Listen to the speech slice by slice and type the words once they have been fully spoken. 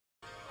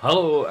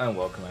Hello and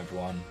welcome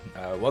everyone.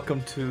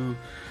 Welcome to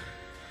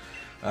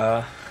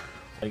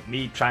like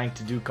me trying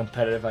to do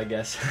competitive, I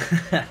guess.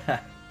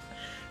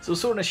 So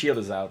Sword and Shield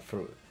is out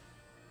for.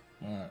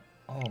 Oh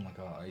my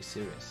god, are you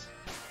serious?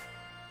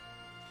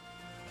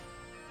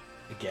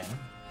 Again?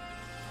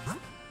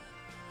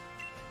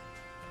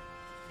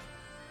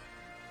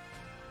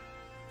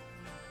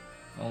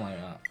 Oh my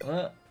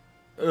god.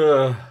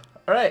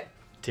 Alright,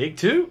 take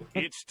two.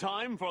 It's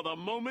time for the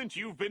moment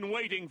you've been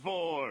waiting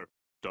for.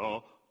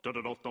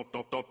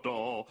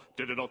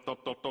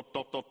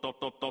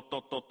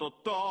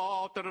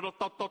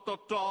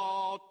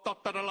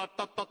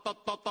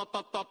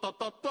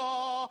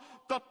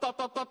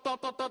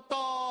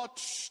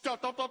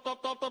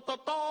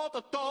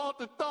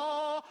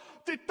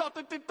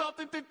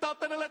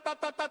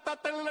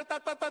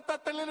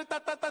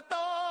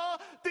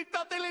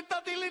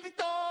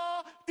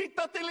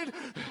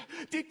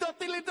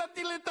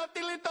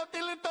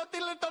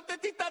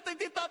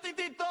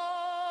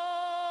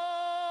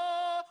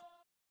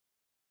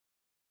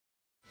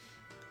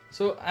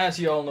 So, as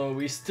you all know,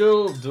 we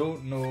still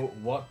don't know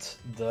what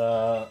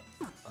the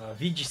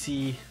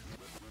VGC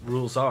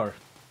rules are,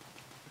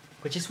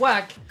 which is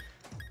whack.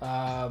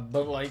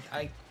 But like,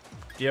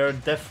 they're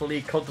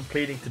definitely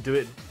contemplating to do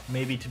it,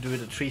 maybe to do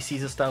it a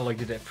 3-season style like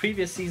they did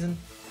previous season,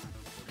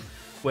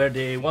 where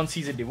one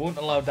season they won't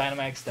allow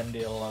Dynamax, then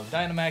they'll allow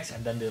Dynamax,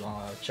 and then they'll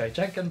allow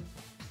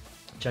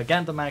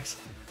Gigantamax,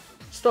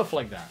 stuff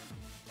like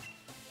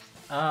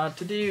that.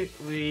 Today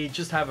we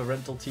just have a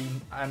rental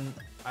team, and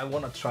I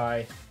want to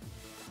try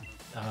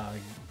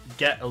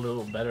get a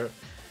little better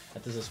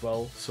at this as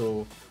well.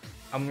 So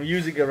I'm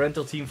using a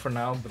rental team for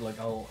now, but like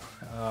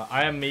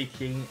I'm in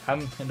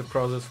the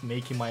process of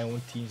making my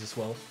own teams as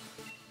well.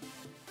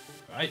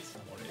 Right,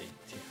 I'm already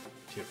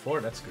tier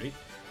 4. That's great.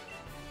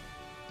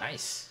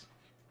 Nice.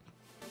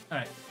 All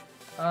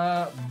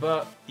right.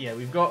 But yeah,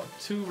 we've got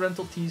 2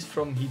 rental teams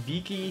from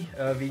Hibiki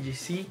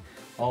VGC.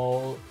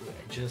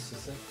 Just a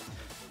sec.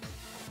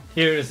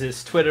 Here is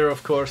his Twitter,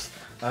 of course,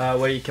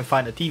 where you can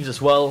find the teams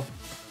as well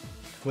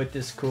with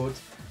this code.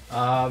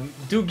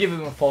 Do give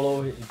him a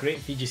follow. A great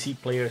VGC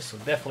player, so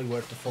definitely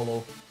worth to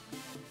follow.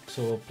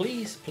 So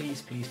please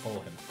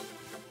follow him.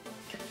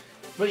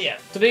 But yeah,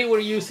 today we're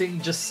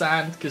using just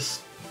sand,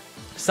 because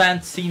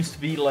sand seems to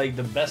be like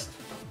the best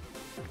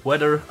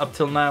weather up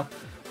till now.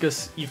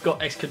 Because you've got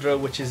Excadrill,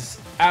 which is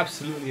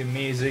absolutely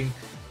amazing,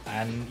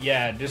 and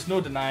yeah, there's no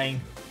denying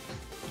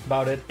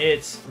about it.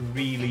 It's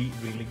really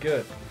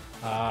good.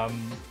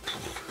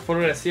 For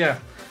the rest, yeah,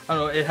 I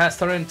don't know, it has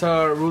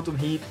Torrentor, Rotom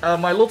Heat,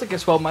 Milotic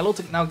as well.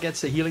 Milotic now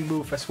gets a healing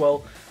move as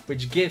well,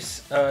 which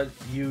gives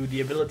you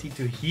the ability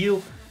to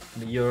heal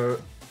your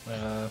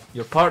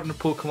partner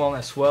Pokemon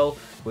as well,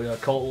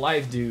 called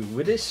Live Dew,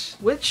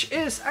 which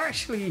is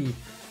actually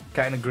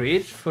kind of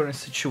great for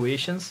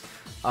situations.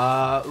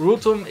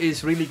 Rotom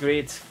is really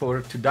great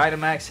to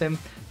Dynamax him,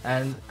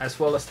 and as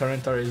well as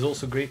Torrentor is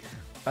also great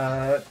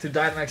to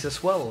Dynamax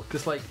as well,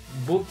 because like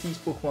both these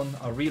Pokemon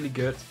are really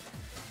good.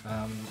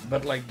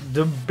 But like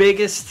the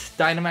biggest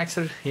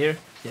Dynamaxer here,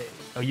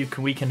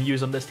 we can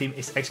use on this team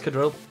is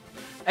Excadrill.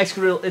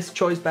 Excadrill is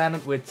choice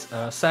banned with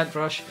Sand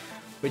Rush,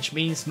 which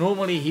means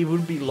normally he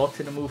would be locked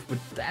in a move, but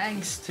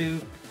thanks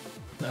to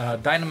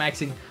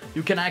Dynamaxing,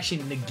 you can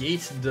actually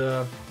negate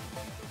the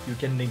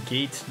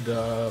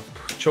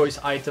choice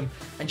item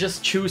and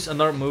just choose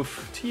another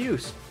move to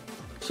use.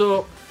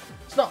 So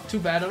it's not too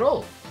bad at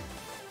all.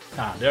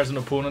 There's an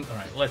opponent.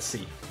 Alright, let's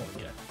see what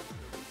we get.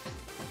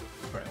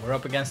 Alright, we're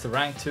up against the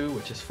rank 2,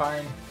 which is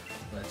fine.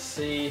 Let's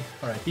see.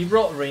 Alright, he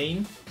brought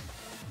Rain.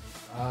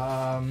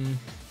 Not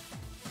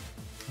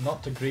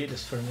the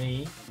greatest for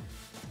me.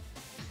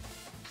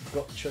 We've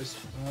got choice.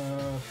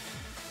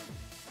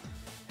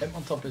 Him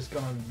on top is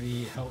gonna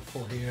be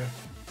helpful here.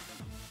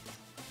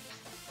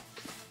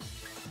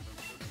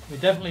 We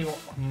definitely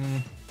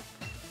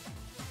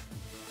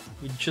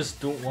we just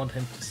don't want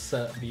him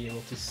to be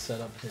able to set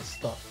up his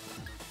stuff.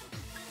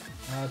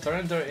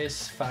 Torrentor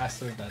is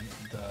faster than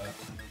the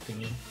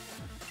thingy,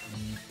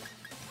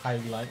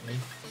 highly likely.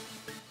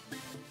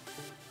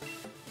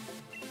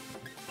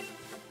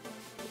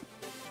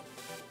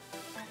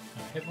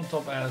 Hip on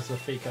top as a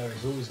fake out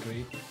is always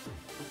great.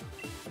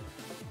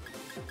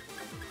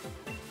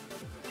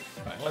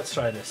 Right, let's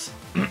try this.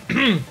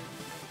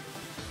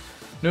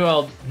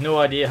 No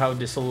idea how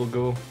this will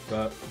go,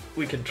 but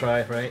we can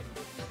try, right?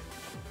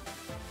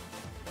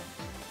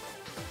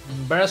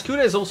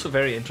 Barraskewda is also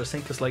very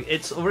interesting, because like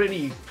it's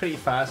already pretty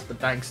fast, but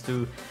thanks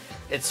to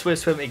its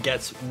Swift Swim, it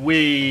gets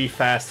way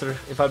faster.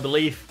 If I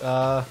believe,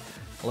 level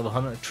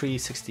 100,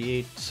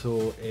 368,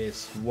 so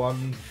it's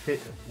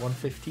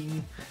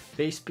 115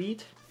 base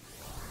speed,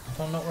 if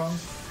I'm not wrong.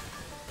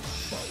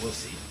 Well, we'll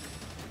see.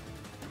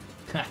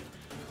 I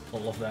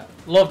love that.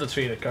 Love the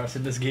trainer cards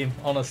in this game,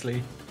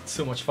 honestly. It's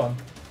so much fun.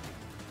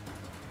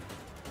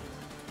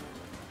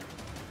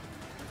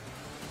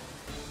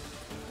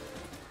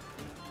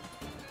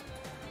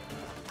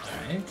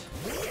 Alright.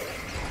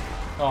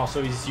 Oh,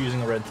 so he's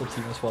using a rental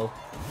team as well.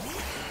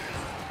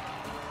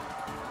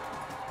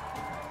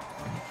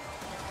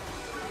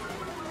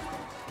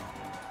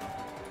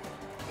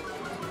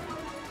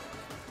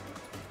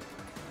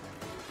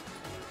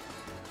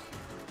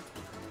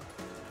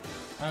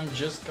 I'm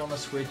just gonna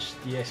switch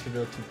the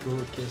Excadrill to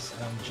Turkis.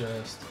 I'm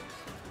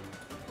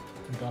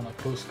gonna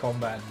close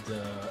combat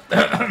the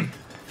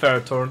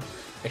Ferrothorn,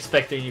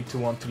 expecting it to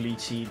want to lead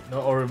seed,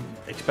 or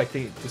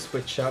expecting it to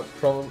switch out.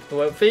 Probably,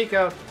 well, fake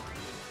out,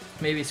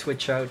 maybe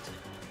switch out.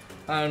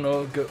 I don't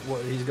know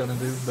what he's gonna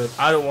do, but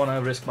I don't want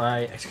to risk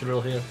my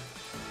Excadrill here.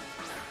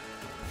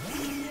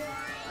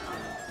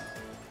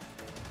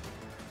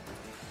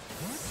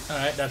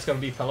 Alright, that's gonna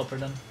be Pelipper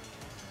then.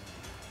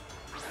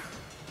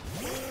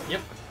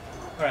 Yep.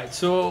 Alright,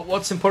 so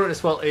what's important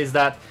as well is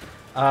that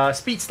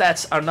speed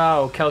stats are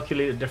now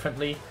calculated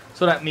differently.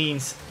 So that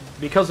means,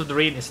 because of the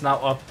rain is now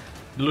up,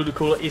 the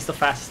Ludicolo is the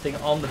fastest thing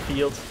on the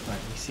field. Right,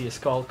 you see a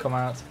skull come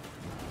out.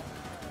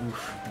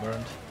 Oof,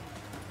 burned.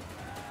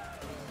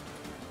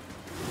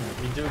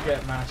 Right, we do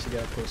manage to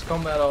get a close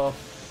combat off.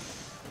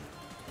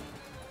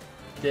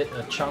 Did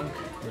a chunk,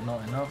 but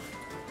not enough.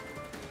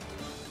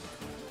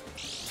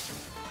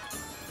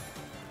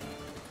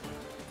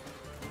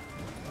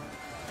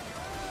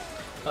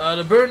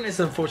 The burn is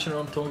unfortunate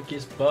on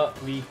Tonkis,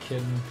 but we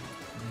can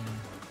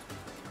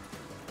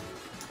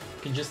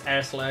just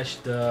air slash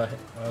the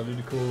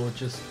Ludicolo,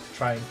 just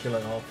try and kill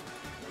it off.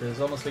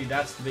 Because honestly,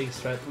 that's the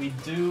biggest threat. We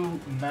do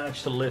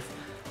manage to lift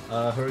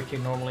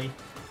Hurricane normally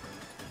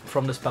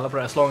from this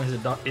Pelipper, as long as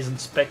it isn't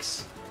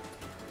Specs.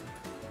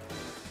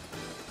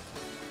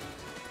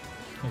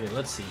 Okay,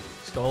 let's see.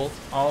 Skull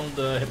on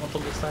the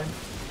Hypnoton this time.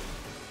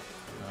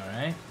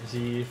 Alright, is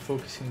he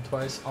focusing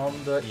twice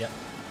on the... yeah.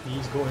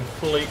 He's going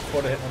fully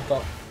for the hit on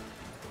top.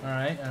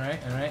 Alright, alright,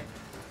 alright.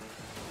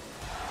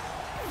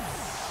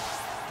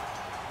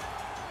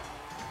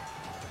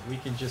 We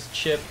can just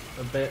chip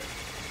a bit.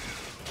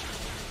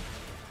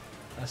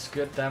 That's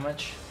good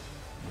damage.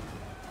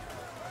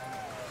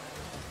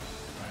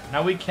 Right,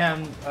 now we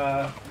can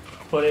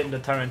put in the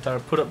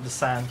Tyranitar, put up the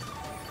sand.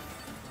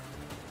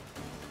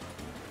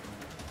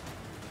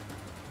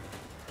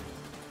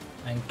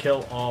 And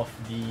kill off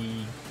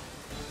the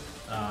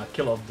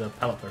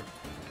Pelipper.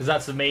 Because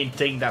that's the main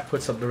thing that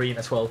puts up the rain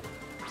as well.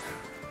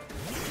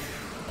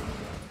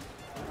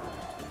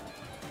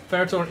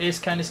 Ferrothorn is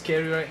kind of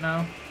scary right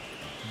now,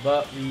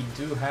 but we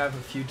do have a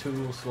few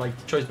tools, like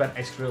the Choice Band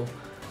Excadrill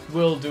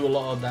will do a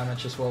lot of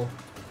damage as well.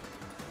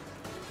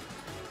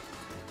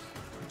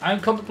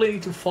 I'm contemplating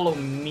to follow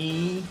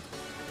me,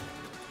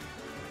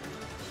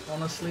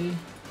 honestly.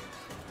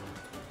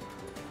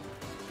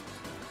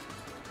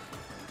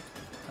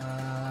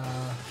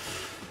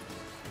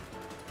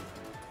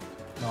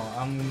 No,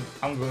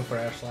 I'm going for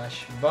Air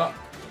Slash, but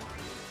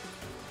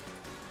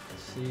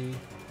let's see.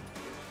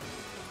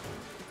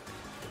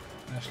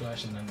 Air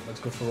Slash, and then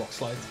let's go for Rock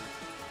Slide.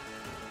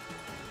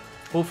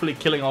 Hopefully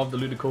killing off the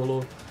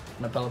Ludicolo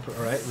and the Pelipper.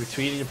 Alright,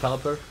 retreating the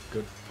Pelipper.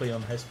 Good play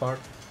on his part,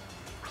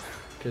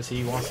 because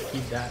he wants to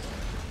keep that.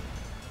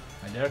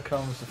 And there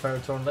comes the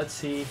Ferrothorn. Let's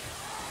see.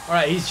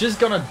 Alright, he's just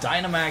gonna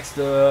Dynamax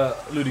the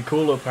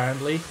Ludicolo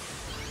apparently.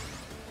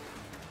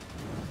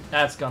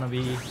 That's gonna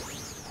be...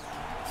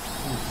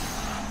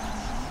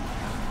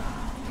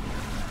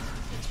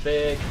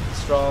 big,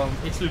 strong,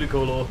 it's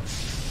Ludicolo.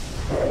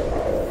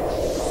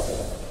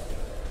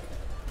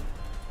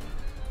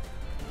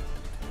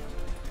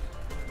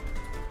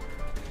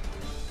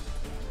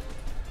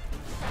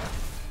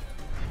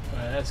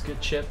 Alright, that's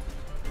good chip.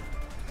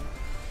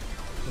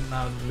 And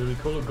now the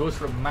Ludicolo goes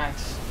for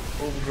max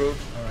overgrowth.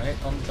 Alright,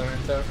 on the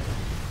Tyranitar.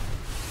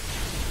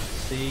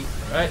 See,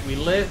 alright, we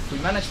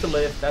managed to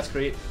live, that's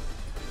great.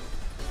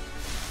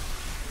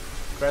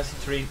 Grassy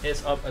terrain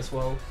is up as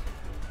well.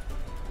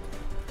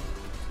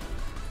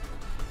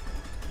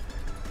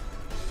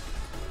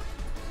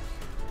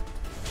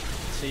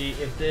 See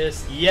if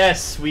this...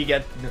 yes, we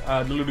get the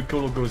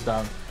Ludicolo goes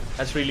down.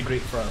 That's really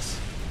great for us.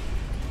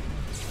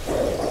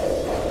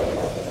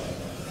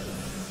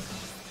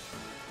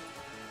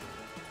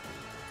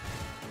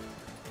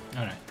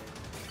 Alright.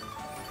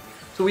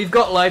 So we've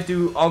got life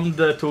do on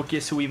the Toki,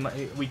 so we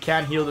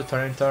can heal the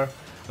Tyranitar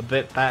a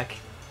bit back.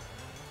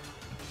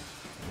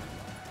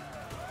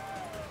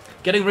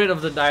 Getting rid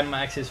of the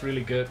Dynamax is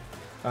really good.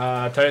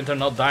 Tyranitar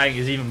not dying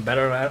is even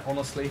better,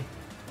 honestly.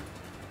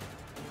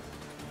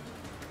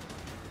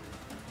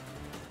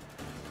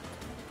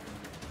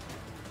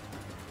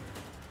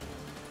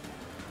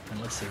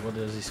 Let's see, what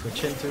does he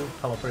switch into?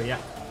 Pelipper, yeah.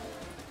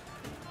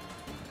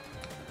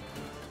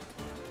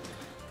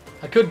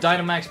 I could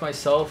Dynamax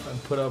myself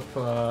and put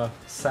up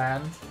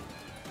sand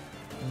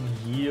and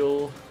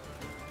heal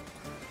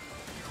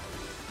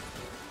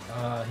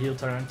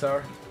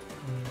Tyranitar.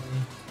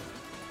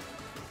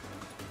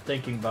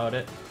 Thinking about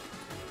it,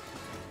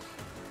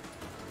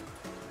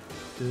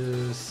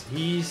 because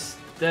he's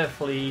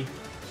definitely...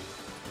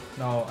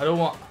 no, I don't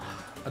want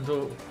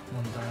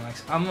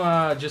Dynamax.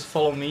 I'm just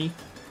follow me.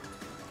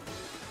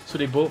 So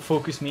they both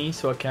focus me,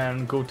 so I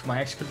can go to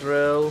my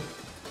Excadrill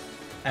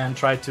and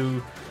try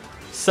to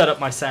set up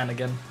my sand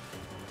again.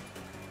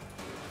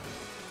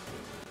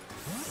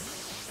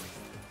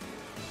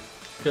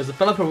 Because the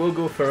Pelipper will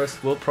go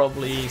first, will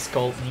probably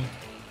Scald me.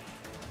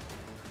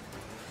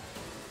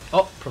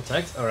 Oh,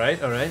 protect.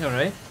 Alright, alright,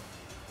 alright.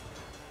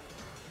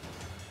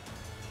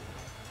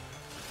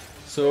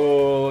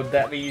 So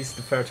that means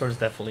the Ferrothorns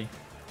definitely.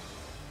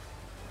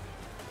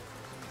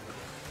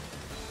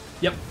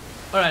 Yep.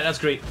 Alright, that's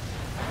great.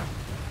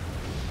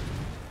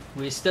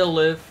 We still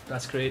live,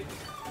 that's great.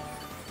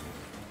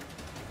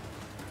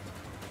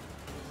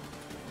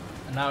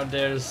 And now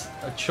there's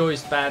a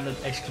choice banded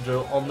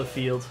Excadrill on the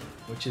field,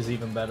 which is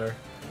even better.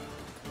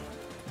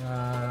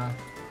 You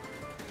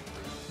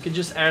can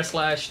just air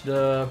slash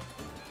the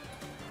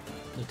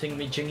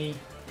thingy-jingy.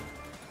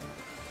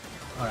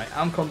 Alright,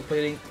 I'm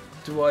contemplating,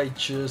 do I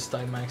just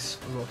Dynamax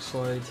Rock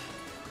Slide?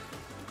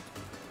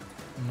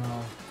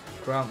 No.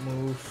 Ground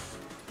move.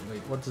 Wait,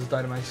 what does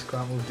Dynamax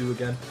ground move do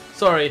again?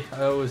 Sorry,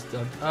 I always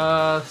done.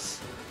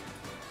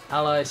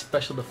 Ally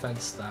special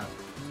defense stat.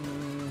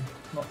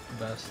 Not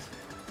the best.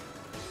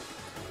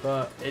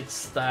 But it's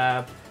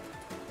stab.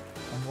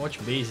 On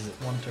which base is it?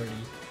 130.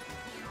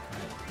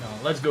 Right, no,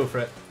 let's go for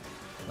it.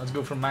 Let's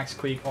go for Max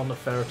Quake on the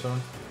Ferrothorn.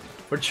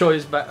 Or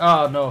choice back.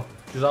 Oh no,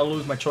 because I'll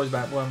lose my choice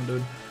back. What I'm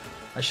doing.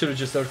 I should have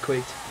just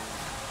earthquaked.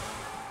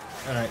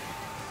 Alright.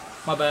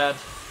 My bad.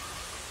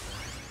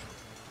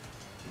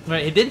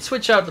 Right, he did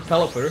switch out the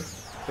Pelipper,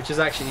 which is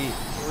actually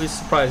really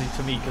surprising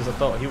to me because I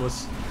thought he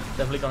was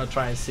definitely gonna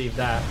try and save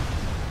that.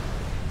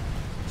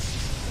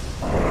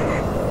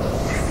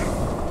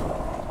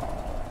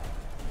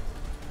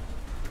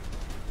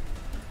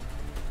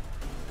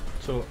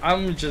 So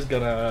I'm just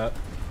gonna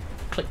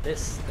click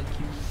this, thank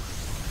you.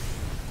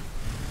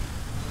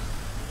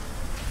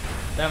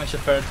 Damage the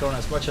Ferrothorn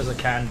as much as I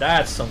can.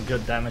 That's some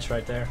good damage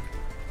right there.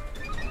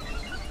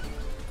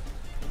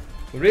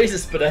 We raise the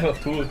speed of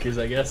Toolkits,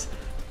 I guess.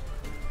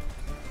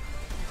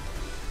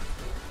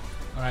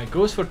 Alright,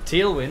 goes for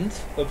Tailwind.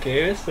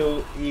 Okay,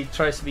 so he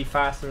tries to be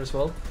faster as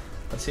well.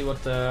 Let's see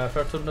what the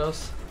Ferrothorn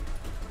does.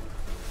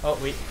 Oh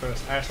wait,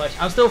 first Air Slash.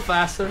 I'm still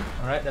faster.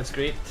 Alright, that's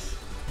great.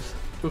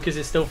 Toolkits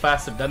is still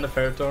faster than the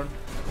Ferrothorn.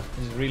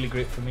 This is really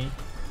great for me.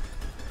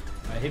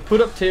 He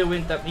put up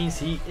Tailwind, that means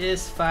he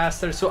is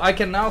faster. So I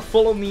can now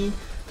follow me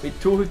with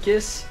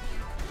Toolkits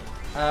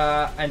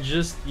and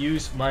just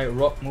use my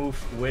Rock move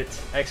with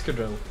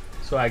Excadrill.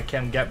 So I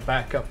can get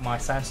back up my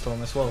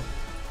Sandstorm as well.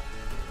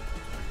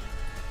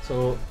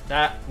 So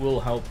that will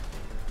help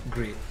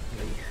greatly.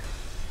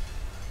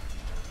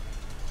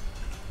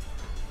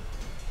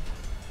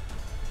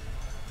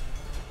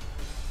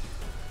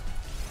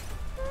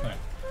 Right.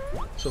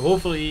 So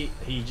hopefully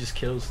he just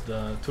kills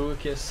the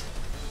Toolkits.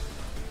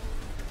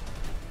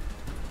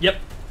 Yep,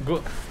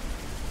 good.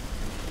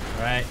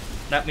 Alright,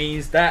 that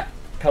means that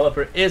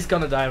Pelipper is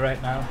gonna die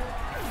right now.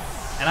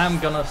 And I'm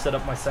gonna set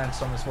up my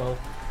Sandstorm as well.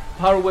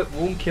 Power Whip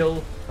won't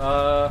kill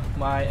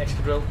my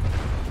Excadrill.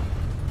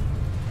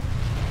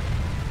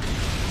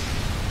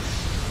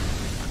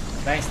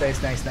 Nice,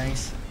 nice, nice,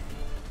 nice.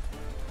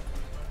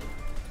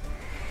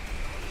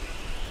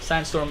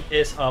 Sandstorm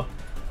is up.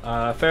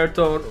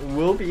 Ferrothorn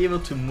will be able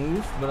to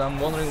move, but I'm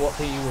wondering what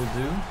he will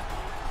do.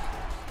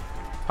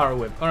 Power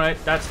Whip.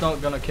 Alright, that's not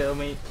gonna kill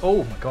me.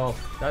 Oh my god,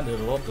 that did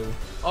a lot though.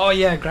 Oh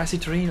yeah, grassy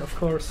terrain, of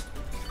course.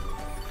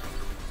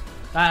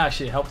 That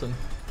actually helped him.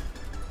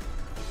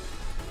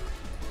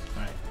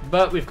 Alright,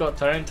 but we've got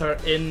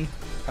Tyranitar in.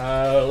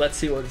 Let's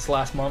see what its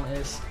last mon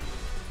is.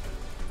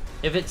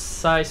 If it's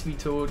Seismic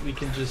Toad, we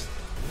can just...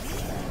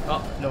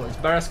 Oh, no, it's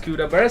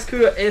Barraskewda.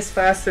 Barraskewda is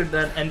faster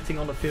than anything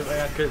on the field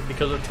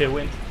because of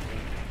Tailwind.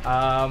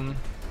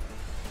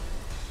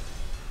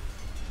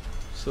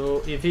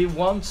 So if he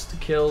wants to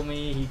kill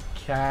me, he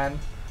can.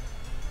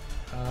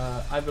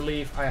 I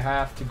believe I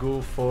have to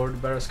go for the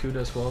Barraskewda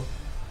as well.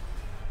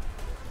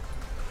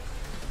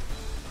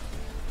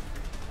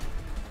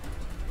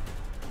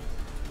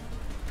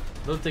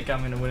 Don't think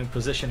I'm in a winning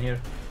position here.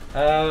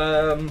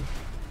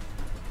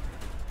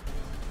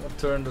 What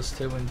turn does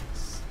Tailwind?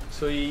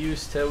 So you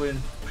used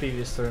Tailwind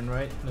previous turn,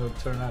 right? No,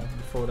 turn out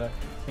before that.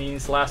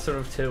 Means last turn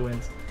of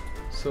Tailwind.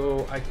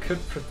 So I could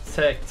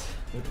protect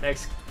with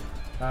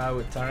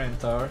with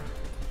Tyranitar.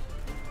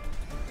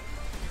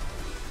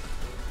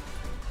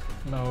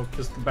 No,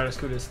 because the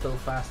Barraskewda is still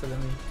faster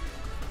than me.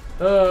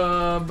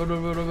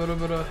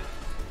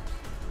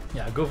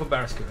 Yeah, go for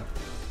Barraskewda.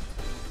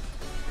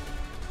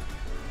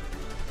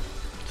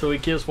 So he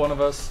kills one of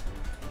us.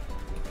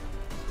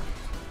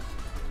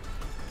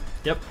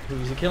 Yep,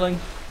 who's he killing?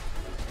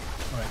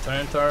 Alright,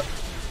 Tyranitar.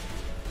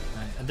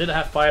 Right, I did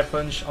have Fire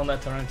Punch on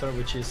that Tyranitar,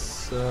 which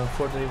is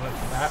 4 days left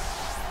from that.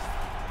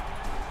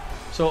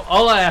 So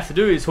all I have to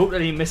do is hope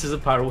that he misses a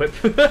Power Whip.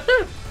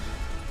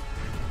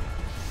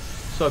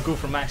 So I'll go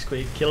for Max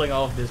Quake, killing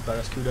off this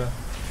Barraskewda.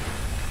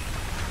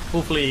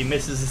 Hopefully he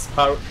misses his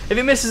Power. If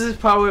he misses his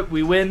Power Whip,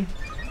 we win.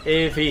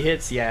 If he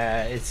hits,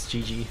 yeah, it's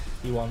GG.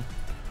 He won.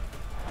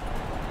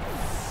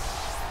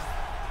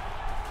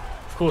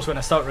 Of course, when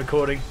I start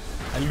recording,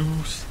 I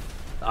lose.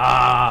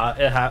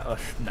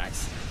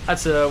 Nice.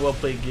 That's a well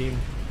played game.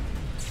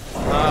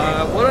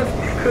 What I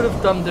could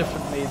have done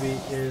different maybe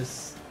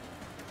is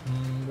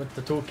with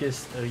the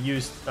Toolkits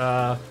used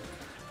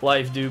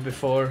Live Do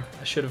before.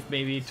 I should have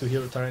maybe to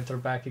heal the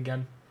Tyranitar back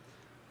again.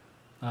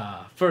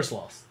 First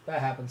loss. That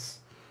happens.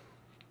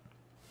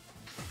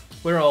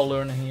 We're all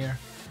learning here.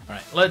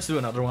 Alright, let's do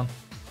another one.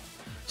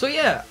 So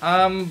yeah,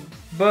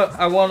 but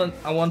I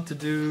want to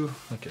do,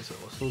 okay, so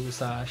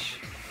SwSh.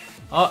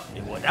 Oh,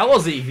 that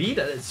was the EV,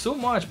 that is so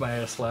much by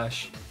air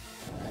slash.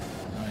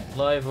 Alright,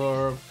 live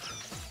orb,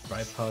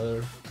 bright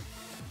powder.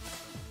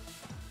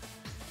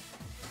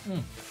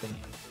 Thingy.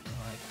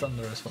 Alright,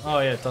 thunder as well. Oh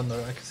yeah, thunder,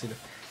 I can see that.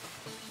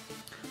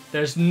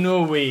 There's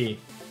no way.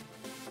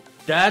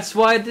 That's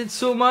why I did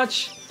so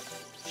much?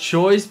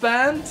 Choice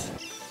band?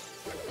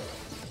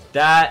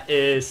 That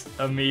is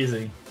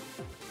amazing.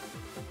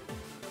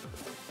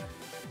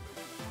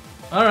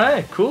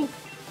 Alright, cool.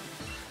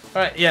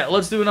 Alright, yeah,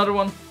 let's do another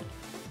one.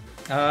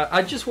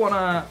 I just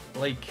wanna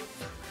like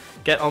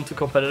get onto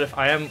competitive.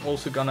 I am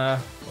also gonna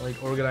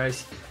like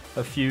organize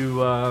a few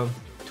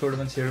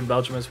tournaments here in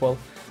Belgium as well.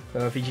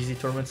 VGC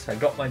tournaments. I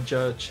got my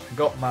judge, I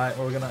got my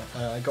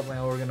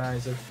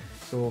organizer.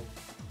 So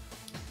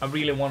I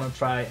really want to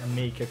try and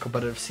make a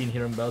competitive scene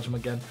here in Belgium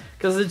again,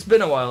 because it's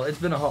been a while, it's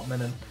been a hot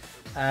minute,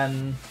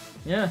 and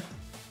yeah,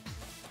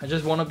 I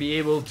just want to be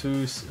able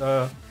to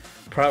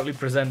proudly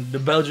present the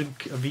Belgian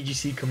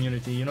VGC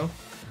community, you know?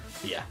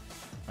 Yeah.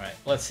 Alright,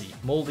 let's see.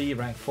 Moldy,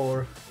 rank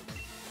 4.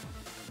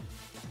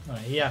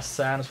 Alright, he has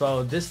Sand as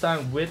well, this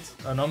time with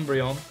an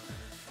Umbreon.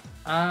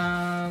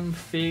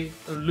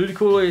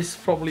 Ludicolo is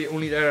probably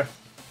only there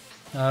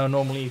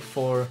normally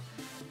for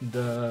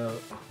the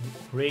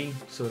rain,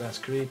 so that's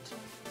great.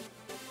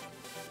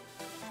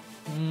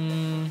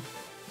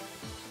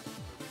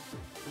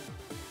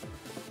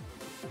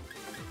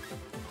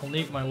 I'll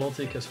need my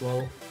Lotic as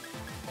well.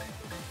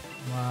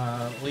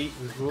 Lead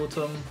with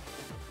Rotom.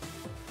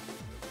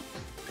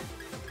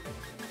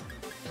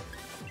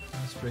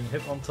 Let's bring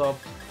Hip on top.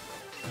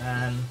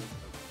 And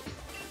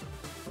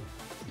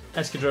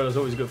Excadrill is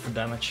always good for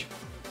damage.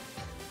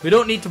 We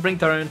don't need to bring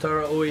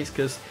Tyranitar always,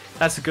 because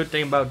that's a good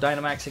thing about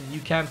Dynamaxing. You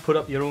can put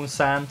up your own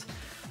sand.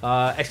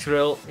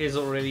 Excadrill is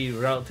already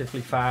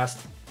relatively fast.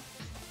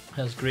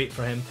 That's great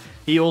for him.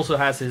 He also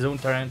has his own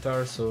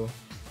Tyranitar, so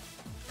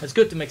it's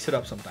good to mix it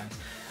up sometimes.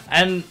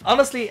 And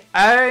honestly,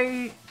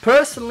 I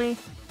hope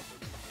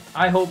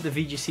the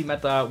VGC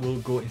meta will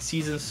go in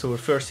seasons. So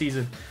first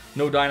season,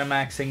 no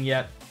Dynamaxing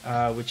yet,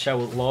 which I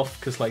would love,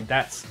 because like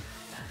that's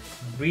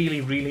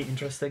really, really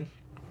interesting.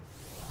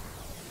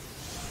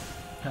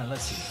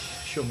 Let's see,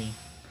 show me.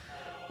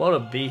 What a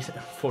base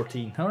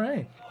 14,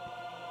 alright.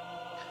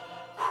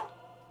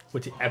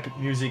 With the epic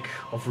music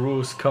of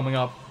Rose coming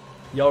up,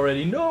 you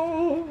already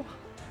know.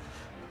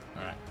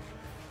 Alright.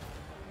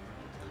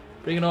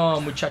 Bring it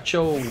on,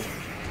 muchacho.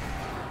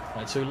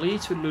 Right, so he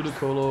leads with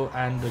Ludicolo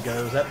and the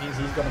Gyarados. That means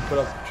he's gonna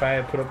try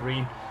and put up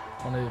rain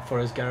on it for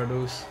his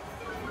Gyarados.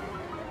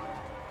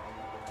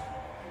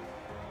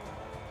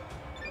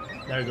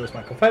 There goes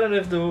my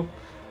competitive though.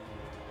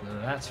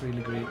 That's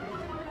really great.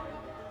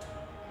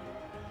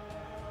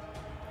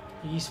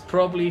 He's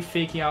probably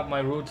faking out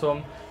my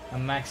Rotom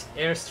and max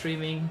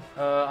airstreaming,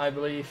 I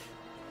believe.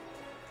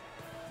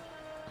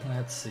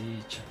 Let's see.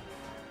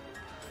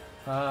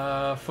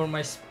 For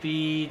my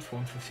speed,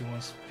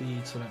 151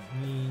 speed, so that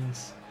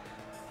means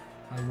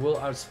I will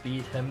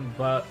outspeed him,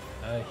 but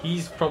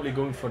he's probably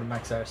going for the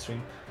max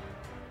airstream.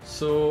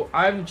 So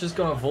I'm just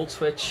gonna Volt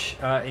Switch.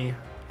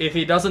 If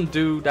he doesn't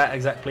do that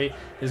exactly,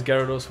 his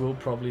Gyarados will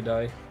probably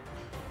die.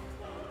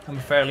 I'm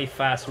a fairly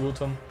fast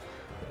Rotom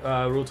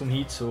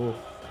Heat, so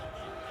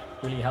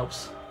really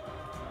helps.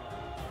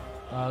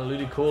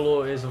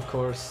 Ludicolo is of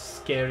course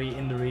scary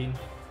in the rain.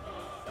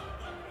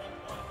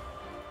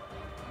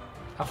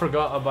 I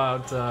forgot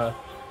about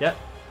yeah,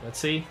 let's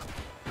see.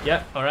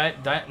 Yeah,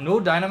 alright. No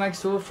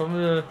Dynamax though from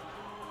the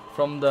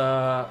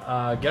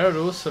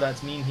Gyarados, so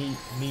that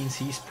means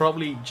he's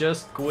probably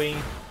just going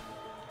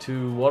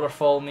to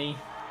waterfall me.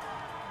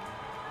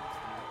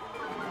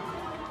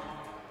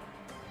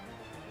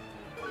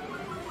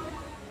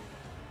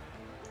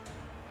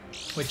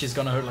 Which is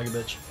gonna hurt like a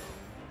bitch.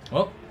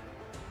 Oh,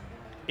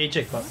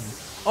 eject button.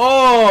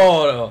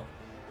 Oh,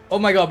 oh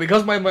my god!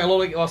 Because my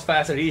Lotic was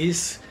faster, he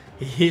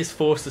is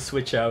forced to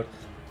switch out.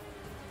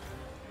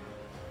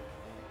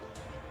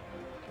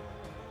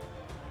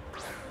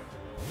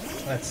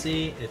 Let's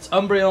see, it's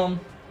Umbreon.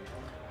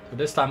 So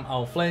this time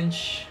I'll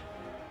flinch,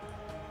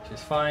 which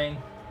is fine.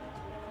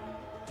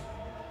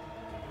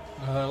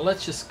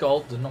 Let's just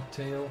Scald the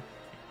Noctail.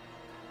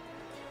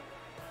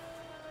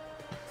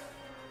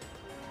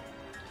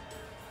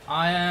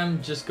 I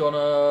am just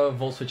gonna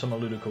Volt Switch on the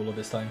Ludicolo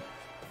this time.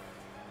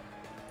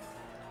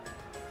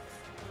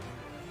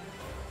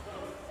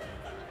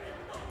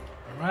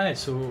 Alright,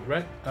 so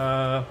red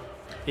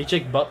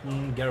eject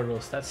button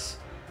Gyarados. That's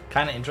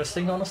kind of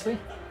interesting, honestly.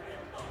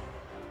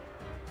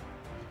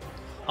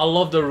 I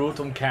love the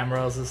Rotom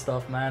cameras and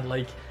stuff, man.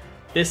 Like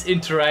this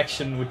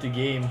interaction with the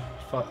game,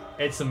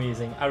 it's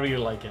amazing. I really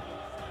like it.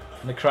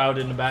 And the crowd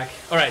in the back.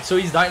 Alright, so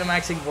he's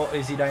Dynamaxing. What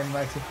is he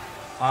Dynamaxing?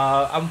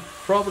 I'm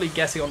probably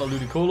guessing on the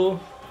Ludicolo.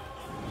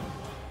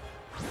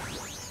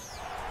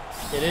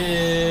 It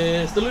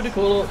is the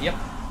Ludicolo. Yep.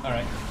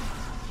 Alright.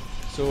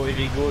 So if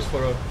he goes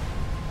for a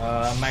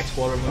max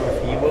water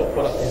move, he will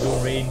put up his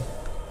own rain.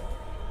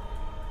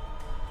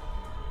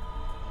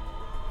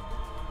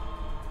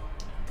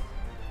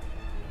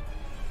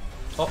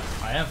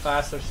 I am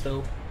faster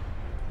still.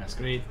 That's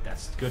great.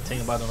 That's the good thing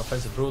about an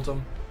offensive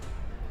rotom.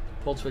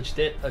 Volt Switch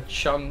did a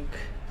chunk.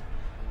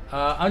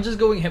 I'm just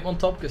going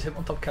Hitmontop because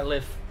Hitmontop can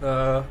live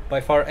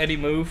by far any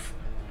move.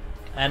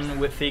 And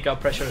with fake out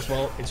pressure as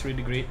well, it's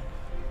really great.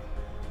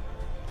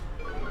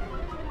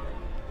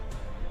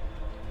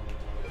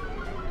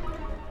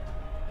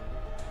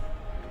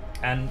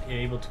 And you're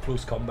able to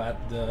close combat.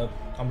 The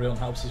Umbreon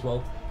helps as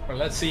well. Alright,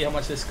 let's see how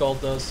much this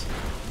Scald does.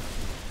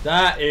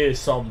 That is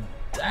some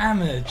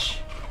damage.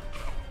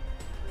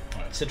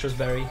 Alright, Citrus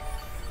Berry.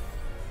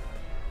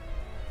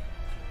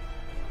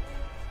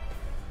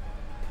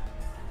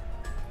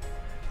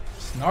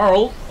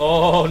 Snarl?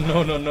 Oh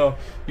no no no!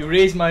 You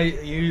raised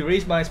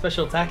my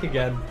special attack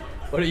again.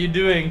 What are you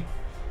doing?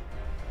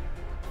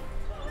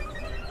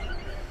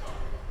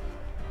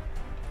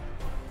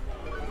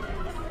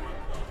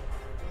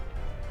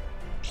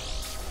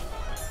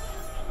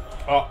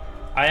 Oh,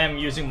 I am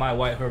using my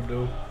White Herb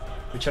though,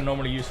 which I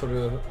normally use for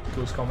the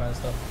close combat and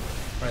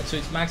stuff. Alright, so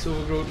it's max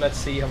overgrowth. Let's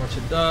see how much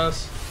it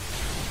does.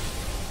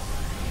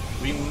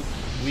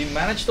 We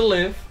managed to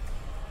live.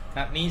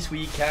 That means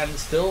we can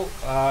still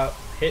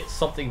hit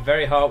something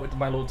very hard with the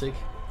Milotic.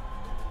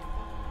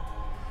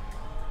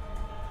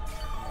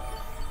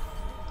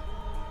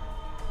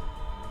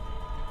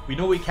 We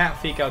know we can't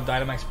fake out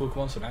Dynamax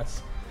Pokemon, so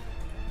that's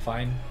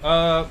fine.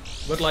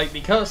 But like,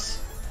 because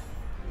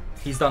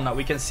he's done that,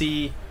 we can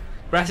see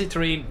Grassy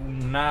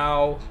Terrain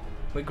now.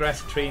 With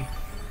Grassy Terrain,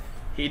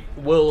 he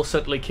will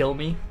certainly kill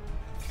me.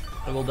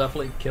 It will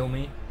definitely kill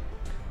me.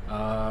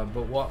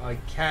 But what I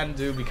can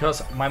do,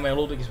 because my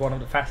Milotic is one of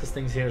the fastest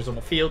things here on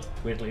the field,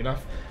 weirdly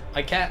enough,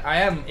 I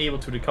am able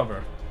to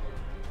recover.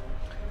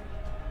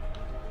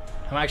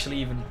 I'm actually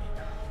even...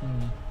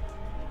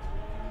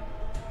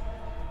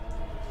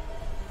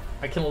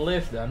 I can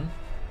live then,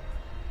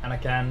 and I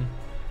can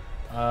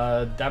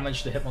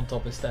damage the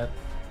Hitmontop instead.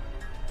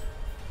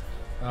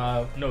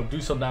 No,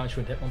 do some damage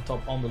with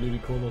Hitmontop on the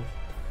Ludicolo,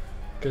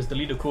 because the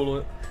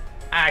Ludicolo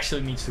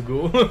actually needs to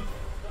go.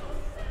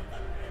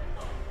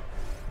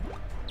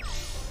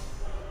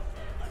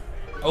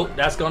 Oh,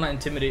 that's gonna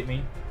intimidate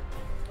me.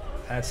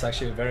 That's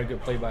actually a very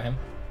good play by him.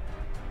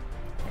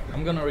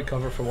 I'm gonna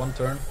recover for one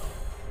turn.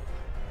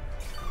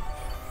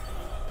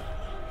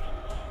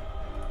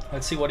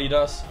 Let's see what he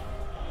does.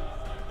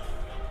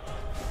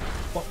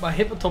 What, my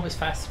Hitmontop is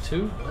faster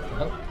too? What the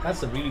hell?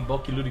 That's a really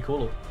bulky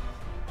Ludicolo.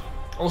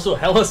 Also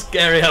hella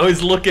scary how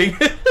he's looking.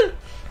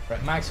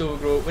 Right, max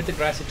overgrowth with the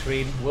Grassy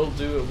Terrain will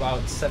do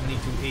about 70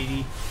 to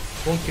 80.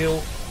 Won't kill.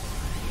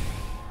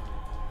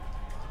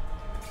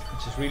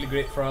 Which is really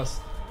great for us.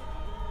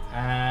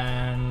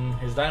 And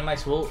his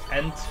Dynamax will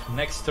end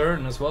next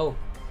turn as well.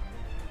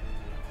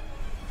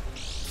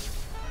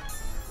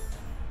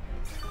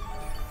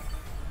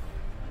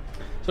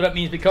 So that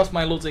means because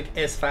my Milotic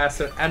is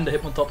faster and the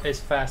Hitmontop is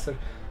faster,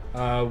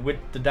 with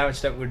the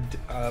damage that with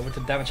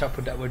the damage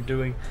output that we're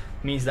doing,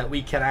 means that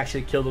we can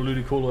actually kill the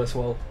Ludicolo as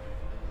well.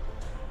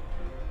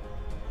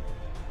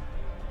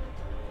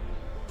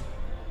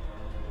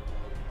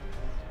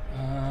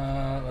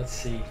 Let's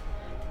see.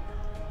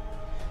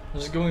 I'm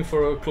just going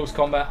for a close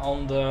combat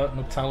on the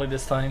Noctali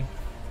this time.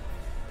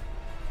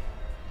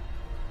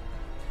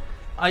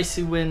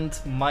 Icy Wind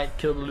might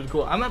kill the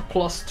Ludicolo. I'm at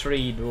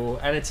 +3 though,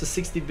 and it's a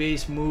 60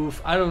 base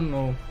move. I don't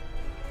know.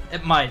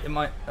 It might.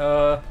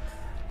 The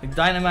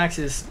Dynamax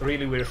is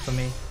really weird for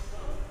me.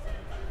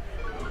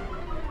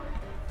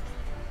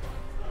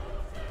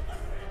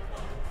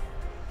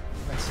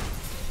 Let's see.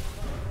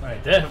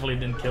 Alright, definitely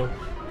didn't kill.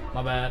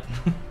 My bad.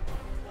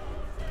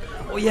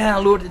 Oh yeah, I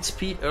lowered its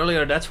speed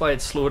earlier, that's why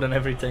it's slower than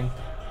everything.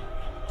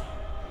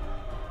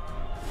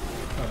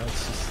 Oh,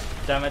 that's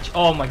just damage.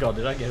 Oh my god,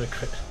 did I get a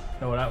crit?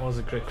 No, that was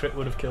a crit. Crit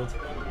would have killed.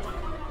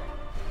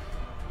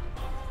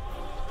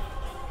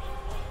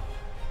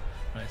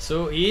 Right,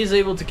 so he is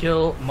able to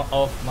kill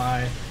off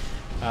my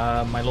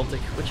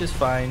Milotic, which is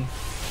fine.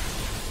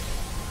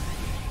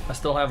 I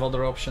still have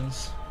other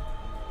options.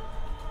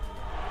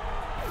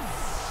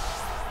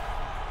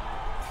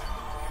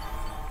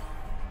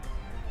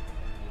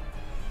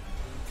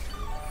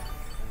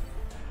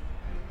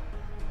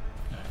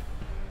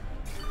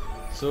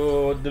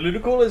 So the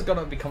Ludicolo is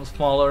gonna become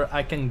smaller.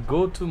 I can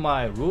go to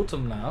my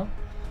Rotom now,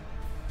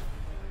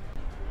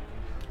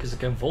 because I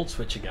can Volt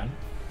Switch again.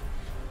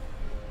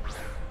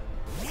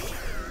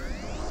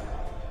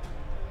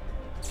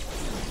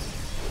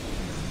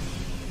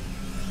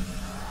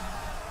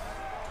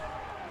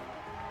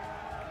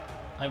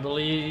 I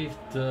believe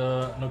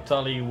the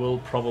Noctali will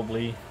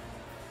probably...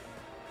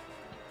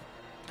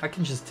 I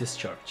can just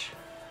discharge.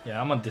 Yeah,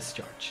 I'm on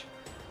discharge.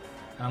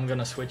 I'm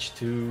gonna switch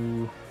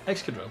to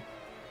Excadrill.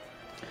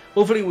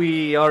 Hopefully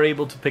we are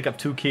able to pick up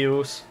 2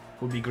 KOs.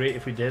 Would be great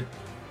if we did.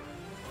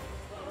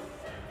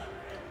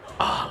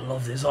 Ah, I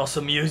love this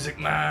awesome music,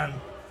 man.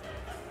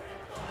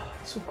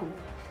 It's so cool.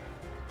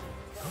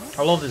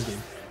 I love this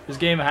game. This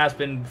game has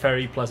been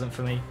very pleasant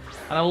for me.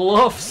 And I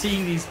love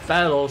seeing these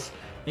battles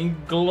in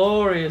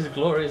glorious,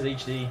 glorious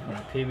HD.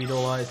 Alright, Baby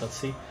Dolite, let's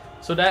see.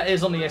 So that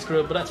is on the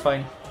Excadrill, but that's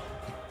fine.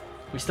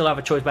 We still have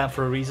a choice band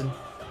for a reason.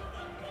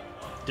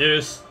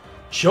 this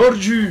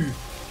Georgiou.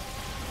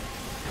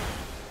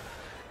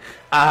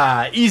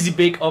 Easy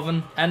bake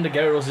oven, and the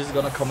Gyarados is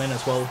gonna come in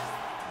as well.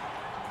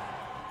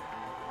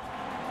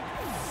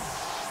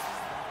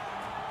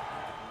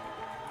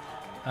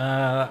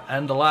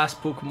 And the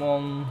last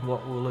Pokemon,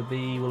 what will it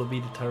be? Will it be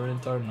the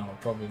Tyranitar? No,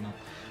 probably not.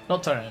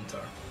 Not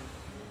Tyranitar.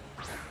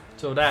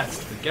 So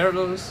that's the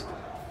Gyarados.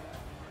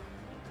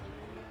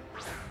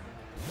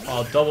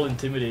 Oh, double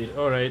Intimidate.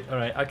 Alright,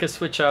 alright. I can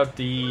switch out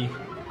the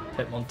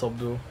Hitmontop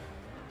though.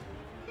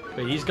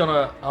 Wait, he's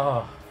gonna...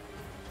 Oh.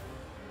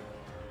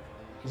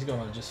 He's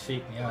gonna just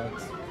fake me out.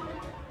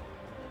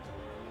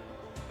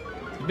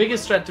 The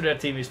biggest threat to their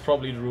team is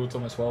probably the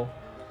Rotom as well.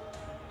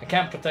 I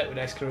can't protect with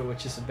Excadrill,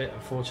 which is a bit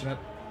unfortunate.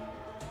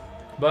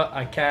 But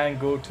I can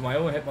go to my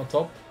own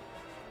Hitmontop.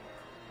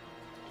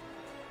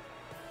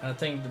 And I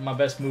think my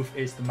best move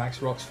is the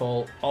Max Rocks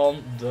Fall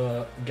on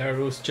the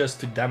Gyarados just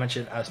to damage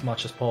it as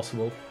much as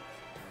possible.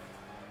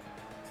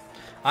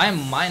 I am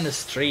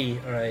 -3,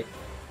 alright.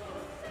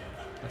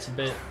 That's a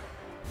bit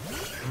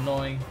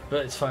annoying,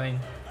 but it's fine.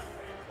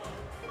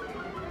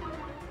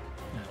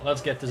 Yeah,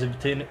 let's get this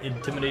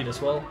Intimidate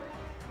as well.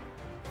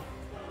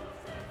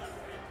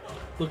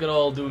 Look at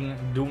all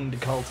doing the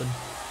Carlton.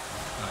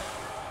 Right.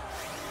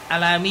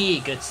 Allow me,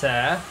 good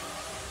sir.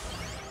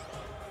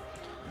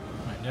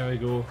 Right, there we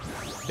go.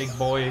 Big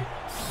boy,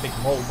 big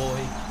mole boy.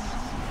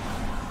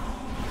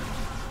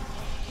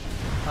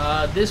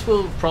 This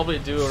will probably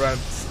do around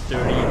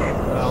 30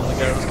 on the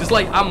Gyarados, because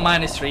like I'm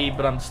 -3,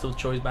 but I'm still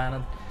choice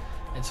banned.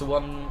 It's a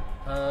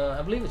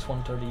I believe it's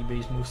 130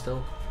 base move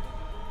still.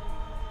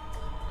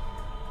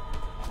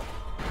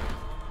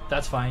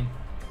 That's fine.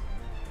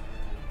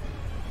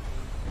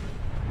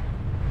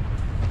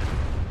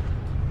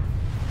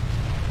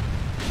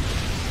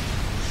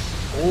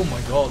 Oh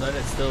my god,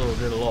 that still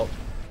did a lot.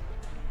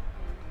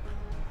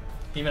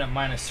 Even at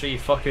 -3,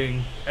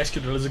 fucking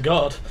Excadrill is a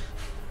god.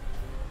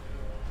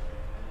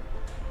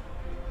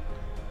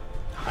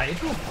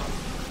 Hydro?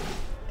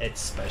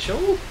 It's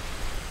special?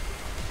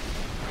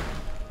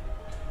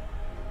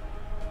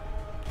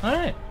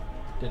 Alright.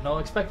 Did not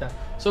expect that.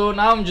 So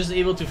now I'm just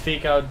able to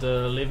fake out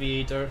the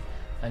Liviator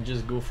and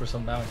just go for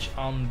some damage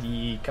on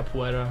the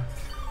Capoeira.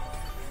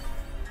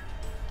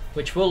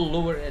 Which will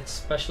lower its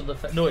special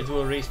defense. No, it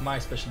will raise my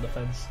special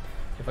defense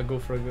if I go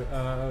for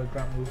a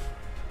ground move.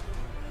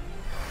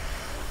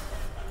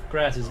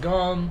 Grass is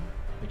gone,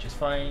 which is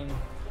fine.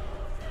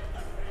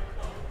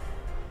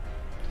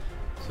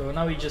 So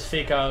now we just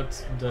fake out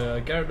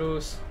the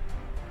Gyarados.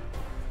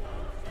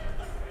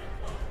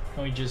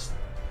 And we just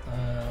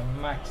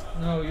max.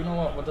 No, you know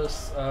what? What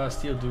does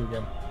Steel do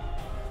again?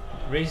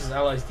 Raises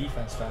allies'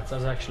 defense stats.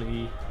 That's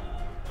actually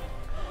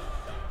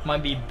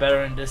might be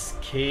better in this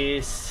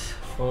case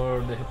for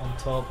the hit on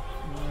top.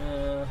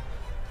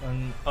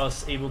 And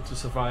us able to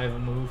survive a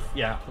move.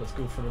 Yeah, let's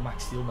go for the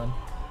max Steel then.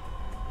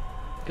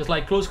 Because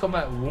like close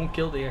combat won't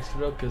kill the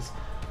Excadrill, because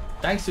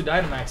thanks to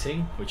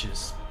Dynamaxing, which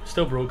is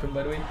still broken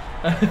by the way,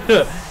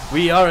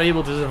 we are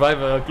able to survive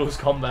a close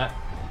combat.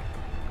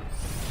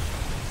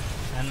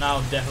 And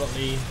now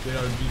definitely with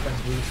our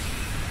defense boost.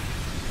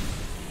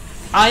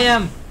 I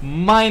am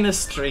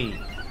 -3.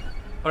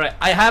 Alright,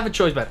 I have a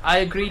choice bet. I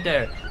agree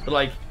there. But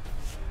like,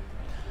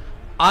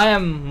 I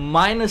am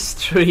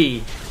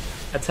 -3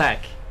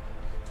 attack.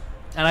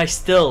 And I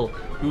still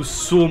do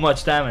so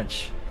much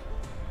damage.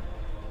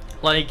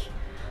 Like,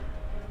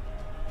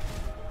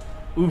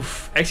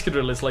 oof,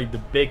 Excadrill is like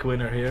the big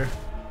winner here.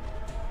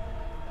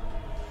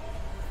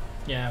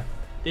 Yeah,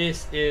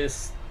 this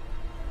is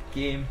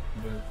game,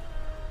 but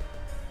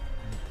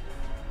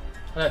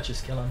let's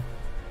just kill him.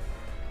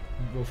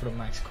 Go for the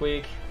max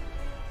Quake.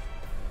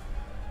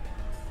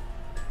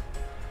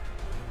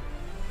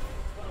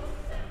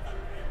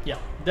 Yeah,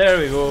 there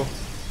we go.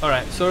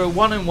 Alright, so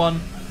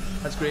 1-1.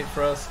 That's great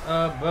for us.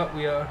 But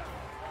we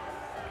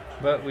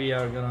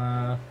are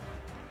gonna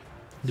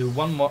do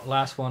one more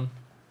last one.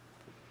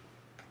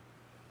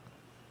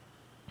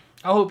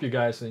 I hope you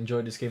guys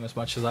enjoyed this game as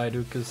much as I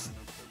do, because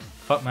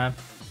fuck man,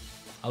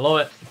 I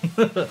love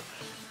it.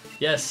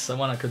 Yes, I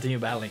want to continue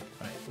battling.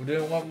 Right, we're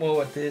doing one more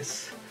with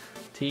this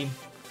team.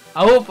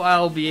 I hope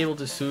I'll be able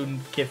to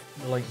soon give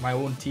like my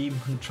own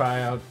team and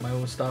try out my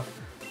own stuff.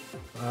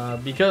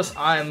 Because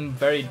I'm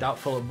very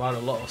doubtful about a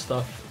lot of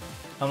stuff.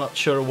 I'm not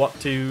sure what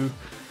to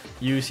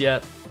use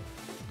yet.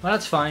 But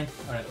that's fine.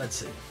 Alright, let's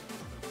see.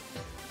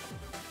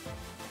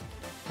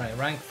 Alright,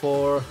 rank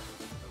 4.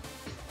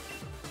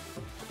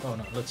 Oh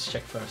no, let's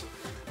check first.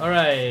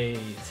 Alright.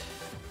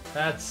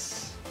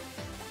 That's...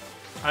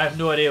 I have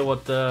no idea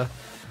what the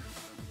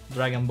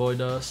Dragon Boy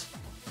does.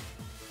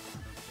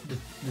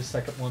 The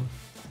second one.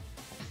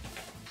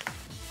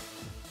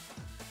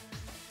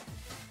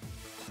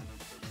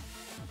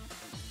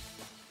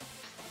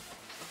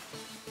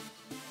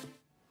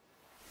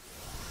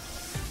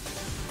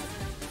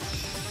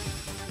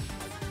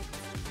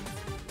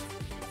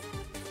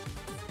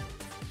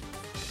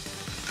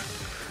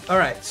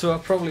 Alright, so I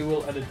probably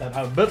will edit that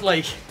out, but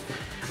like,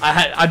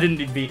 I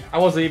didn't I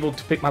was able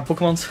to pick my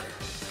Pokemons,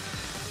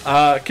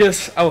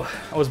 cause I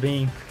was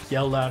being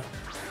yelled at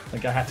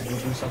Like I had to do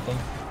something.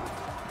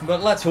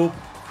 But let's hope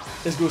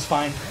this goes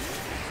fine.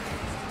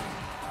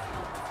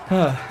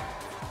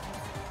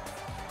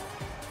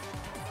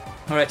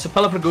 Alright, so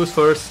Pelipper goes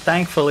first,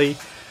 thankfully.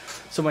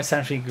 So my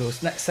sentry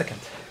goes next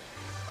second.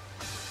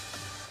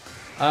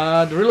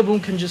 The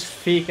Rillaboom can just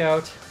fake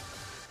out.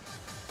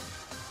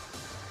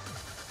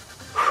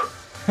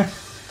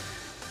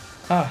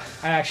 I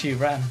actually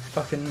ran.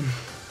 Fucking.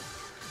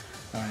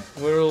 Alright,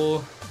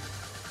 we'll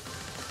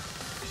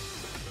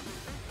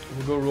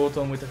go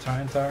Rotom with the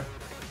Tyranitar.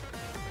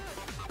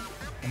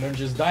 And then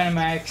just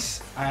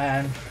Dynamax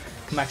and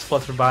Max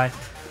Flutterby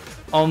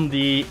on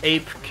the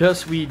Ape,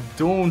 because we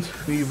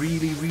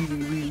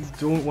really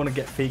don't want to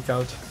get faked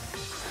out.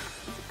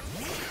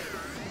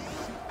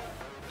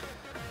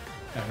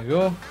 There we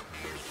go.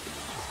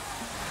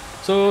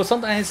 So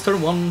sometimes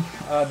turn 1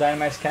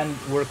 Dynamax can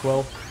work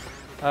well,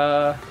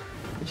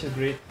 which is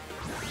great.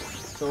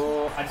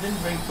 So I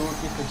didn't bring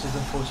Toolkit, which is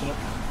unfortunate.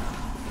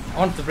 I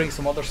wanted to bring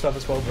some other stuff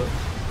as well, but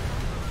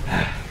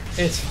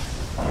it's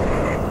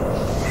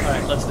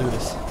alright. Let's do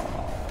this.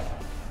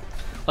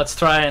 Let's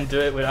try and do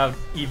it without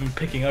even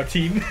picking our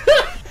team.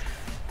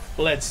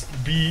 Let's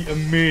be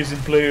amazing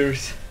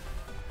players.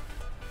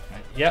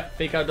 Right, yeah,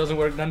 fake out doesn't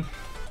work then.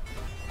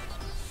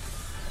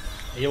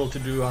 Able to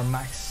do our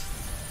max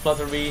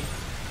Flutterby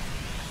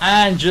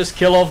and just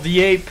kill off the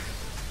Ape.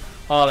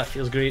 Oh, that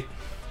feels great.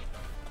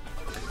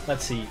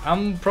 Let's see.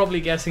 I'm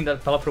probably guessing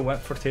that Pelipper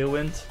went for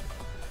Tailwind,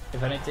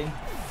 if anything.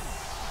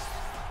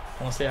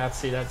 Honestly, I'd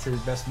say that's his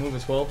best move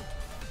as well.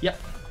 Yep.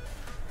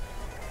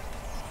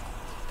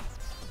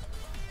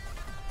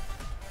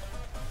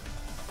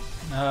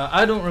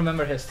 I don't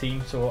remember his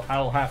team, so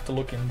I'll have to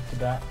look into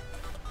that.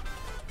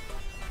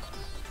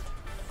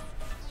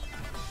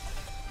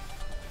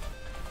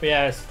 But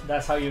yeah,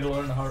 that's how you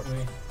learn the hard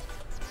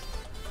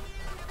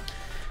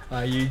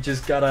way. You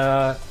just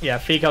gotta, yeah,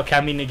 fake out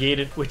can be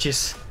negated, which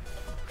is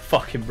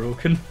fucking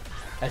broken.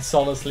 It's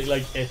honestly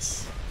like,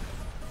 it's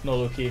not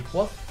okay.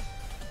 What?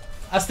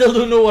 I still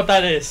don't know what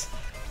that is.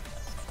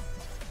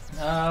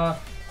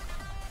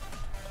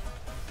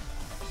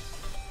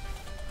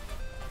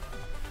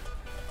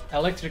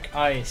 Electric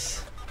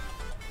Ice.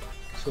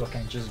 So I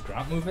can just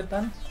ground move it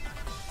then?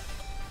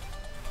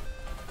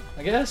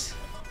 I guess?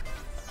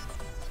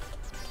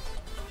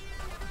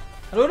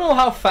 I don't know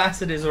how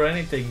fast it is or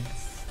anything.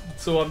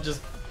 So I'm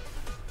just...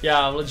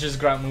 yeah, let's just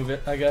ground move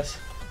it, I guess.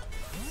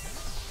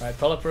 Alright,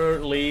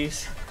 Pelipper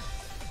leaves.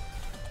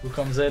 Who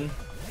comes in?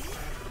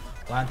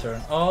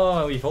 Lantern.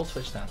 Oh, we volt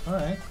switched that.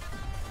 Alright.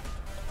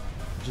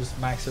 Just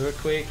max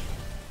Earthquake.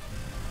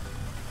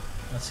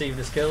 Let's see if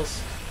this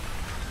kills.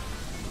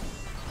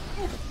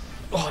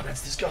 Oh,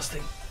 that's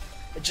disgusting.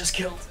 It just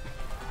killed.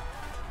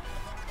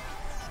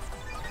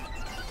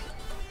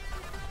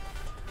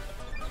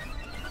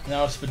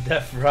 Now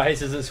Spadef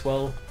rises as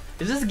well.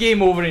 Is this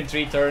game over in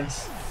 3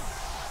 turns?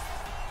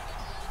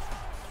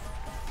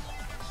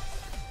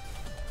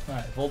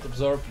 Alright, Volt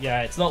Absorb.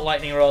 Yeah, it's not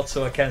Lightning Rod,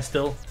 so I can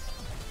still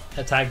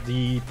attack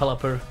the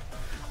Pelipper.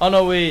 Oh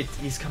no, wait.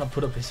 He's gonna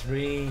put up his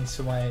range,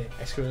 so my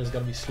Excadrill is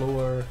gonna be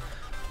slower.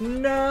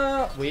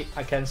 No! Wait,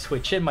 I can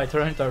switch in my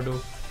Tyranitar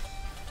though.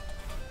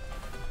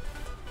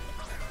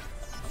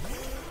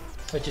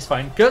 Which is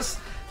fine, because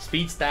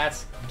speed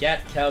stats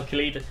get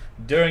calculated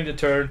during the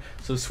turn,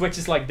 so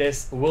switches like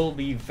this will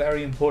be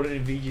very important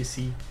in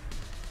VGC.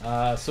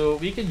 So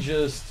we can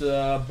just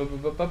yeah,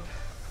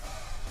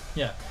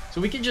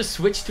 so we can just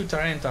switch to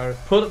Tyranitar,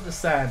 put up the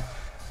sand,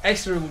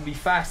 Extra will be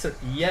faster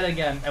yet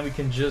again, and we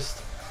can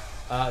just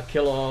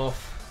kill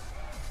off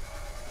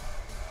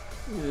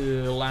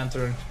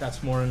Lantern.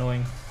 That's more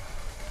annoying,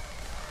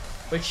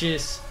 which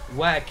is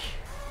whack,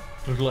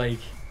 but like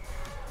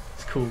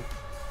it's cool.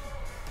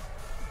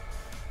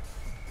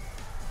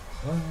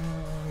 I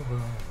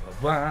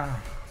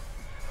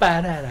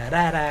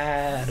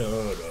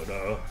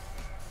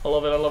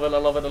love it, I love it, I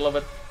love it, I love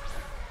it.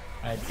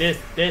 Alright,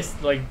 this,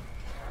 like...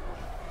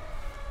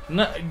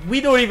 no,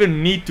 we don't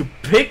even need to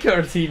pick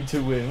our team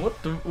to win.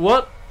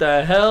 What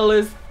the hell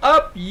is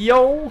up,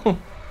 yo?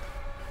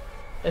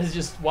 It's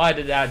just, why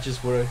did that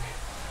just work?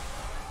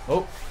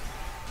 Oh.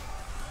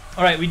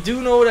 Alright, we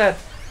do know that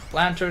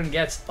Lantern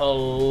gets a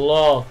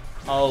lot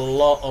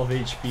of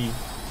HP.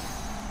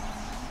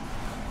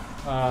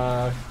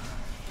 I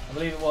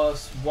believe it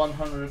was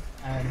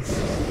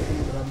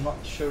 160, but I'm not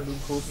sure, don't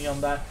quote me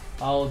on that.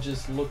 I'll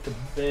just look a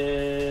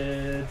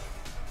bit.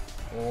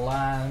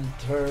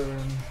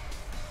 Lantern.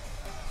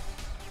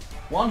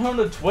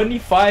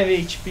 125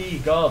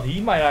 HP, god,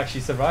 he might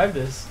actually survive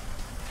this.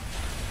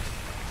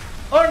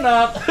 Or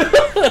not!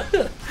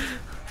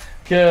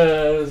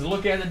 Because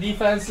looking at the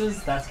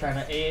defenses, that's kind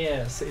of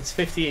ass. It's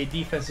 58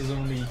 defenses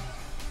only.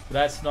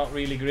 That's not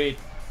really great.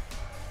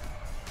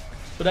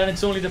 But then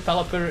it's only the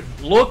Pelipper.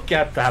 Look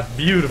at that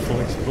beautiful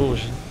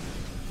explosion.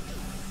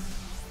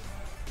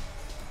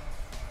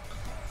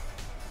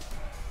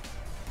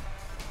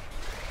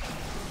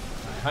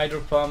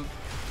 Hydro Pump.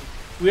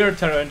 We're a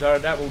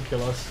Tyranitar, that will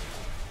kill us.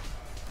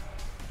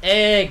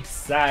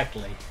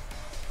 Exactly.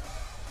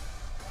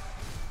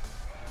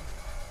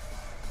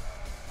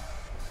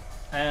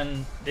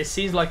 And this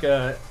seems like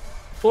a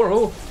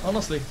 4-0,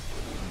 honestly.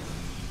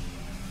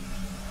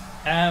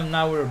 And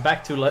now we're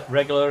back to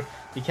regular.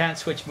 We can't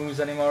switch moves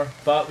anymore,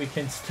 but we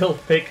can still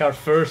pick our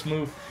first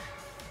move,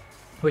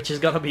 which is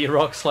gonna be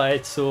Rock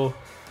Slide. So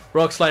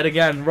Rock Slide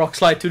again, Rock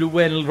Slide to the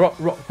win,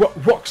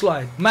 Rock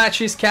Slide.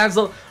 Match is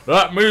cancelled.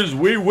 That means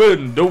we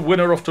win. The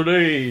winner of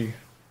today,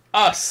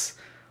 us.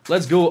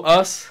 Let's go,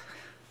 us.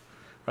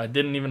 I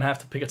didn't even have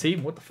to pick a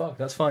team. What the fuck?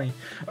 That's funny.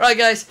 Alright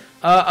guys,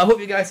 I hope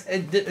you guys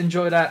did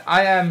enjoy that.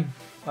 I am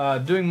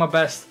doing my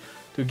best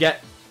to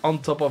get on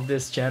top of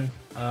this gen.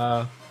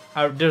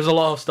 There's a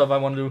lot of stuff I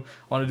want to do.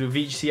 I want to do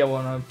VGC, I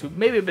want to do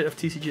maybe a bit of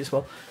TCG as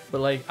well.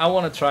 But like, I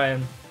want to try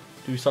and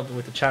do something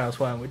with the channel as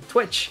well, and with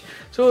Twitch.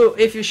 So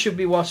if you should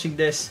be watching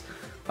this,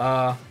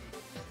 I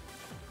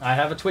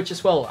have a Twitch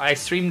as well. I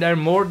stream there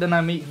more than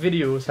I make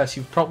videos, as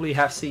you probably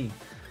have seen.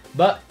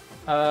 But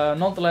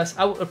nonetheless,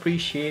 I would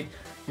appreciate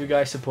you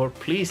guys' support.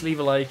 Please leave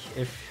a like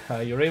if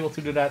you're able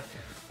to do that.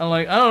 And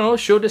like, I don't know,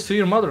 show this to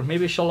your mother.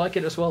 Maybe she'll like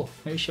it as well.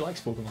 Maybe she likes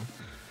Pokemon.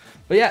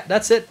 But yeah,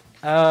 that's it.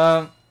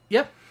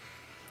 Yeah.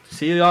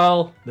 See you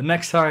all the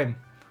next time.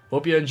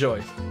 Hope you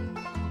enjoy.